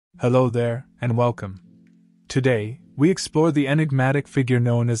Hello there, and welcome. Today, we explore the enigmatic figure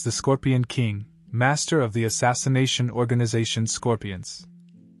known as the Scorpion King, master of the assassination organization Scorpions.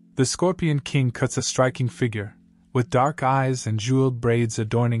 The Scorpion King cuts a striking figure, with dark eyes and jeweled braids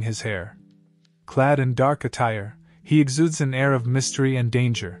adorning his hair. Clad in dark attire, he exudes an air of mystery and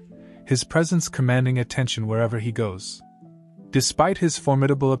danger, his presence commanding attention wherever he goes. Despite his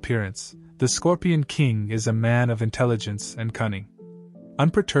formidable appearance, the Scorpion King is a man of intelligence and cunning.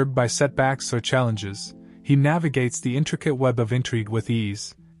 Unperturbed by setbacks or challenges, he navigates the intricate web of intrigue with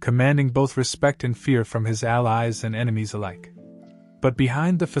ease, commanding both respect and fear from his allies and enemies alike. But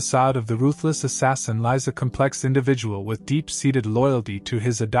behind the facade of the ruthless assassin lies a complex individual with deep-seated loyalty to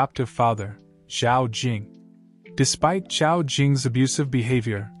his adoptive father, Xiao Jing. Despite Xiao Jing's abusive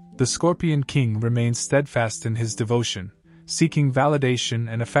behavior, the Scorpion King remains steadfast in his devotion, seeking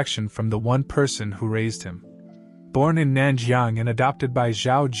validation and affection from the one person who raised him. Born in Nanjiang and adopted by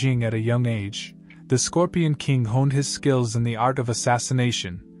Xiao Jing at a young age, the Scorpion King honed his skills in the art of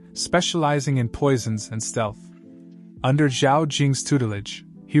assassination, specializing in poisons and stealth. Under Xiao Jing's tutelage,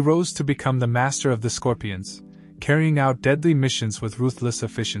 he rose to become the master of the Scorpions, carrying out deadly missions with ruthless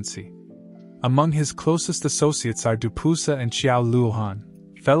efficiency. Among his closest associates are Dupusa and Xiao Luohan,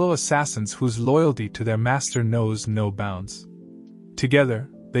 fellow assassins whose loyalty to their master knows no bounds. Together,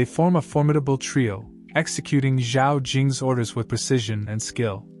 they form a formidable trio, executing Xiao Jing's orders with precision and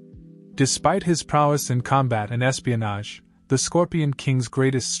skill. Despite his prowess in combat and espionage, the Scorpion King's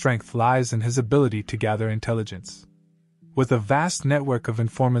greatest strength lies in his ability to gather intelligence. With a vast network of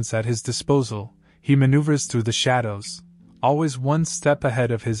informants at his disposal, he maneuvers through the shadows, always one step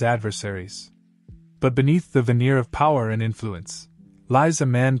ahead of his adversaries. But beneath the veneer of power and influence, lies a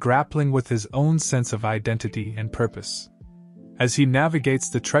man grappling with his own sense of identity and purpose. As he navigates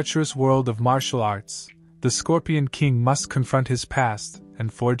the treacherous world of martial arts, the Scorpion King must confront his past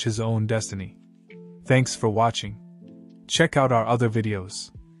and forge his own destiny. Thanks for watching. Check out our other videos.